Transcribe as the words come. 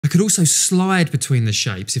could also slide between the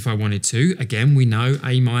shapes if I wanted to. Again, we know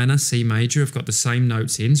A minor, C major have got the same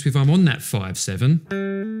notes in, so if I'm on that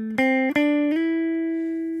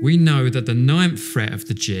 5-7, we know that the 9th fret of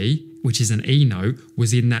the G, which is an E note,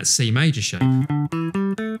 was in that C major shape. So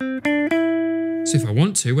if I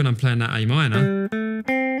want to, when I'm playing that A minor,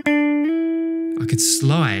 I could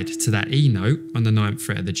slide to that E note on the 9th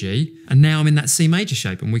fret of the G, and now I'm in that C major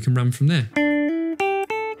shape and we can run from there.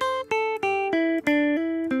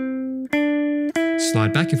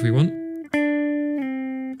 Slide back if we want.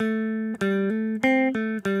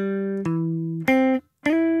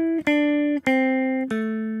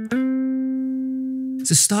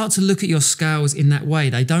 So start to look at your scales in that way.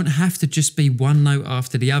 They don't have to just be one note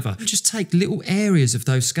after the other. Just take little areas of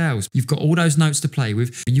those scales. You've got all those notes to play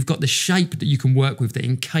with. You've got the shape that you can work with that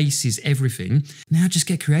encases everything. Now just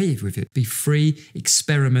get creative with it. Be free,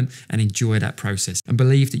 experiment, and enjoy that process. And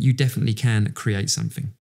believe that you definitely can create something.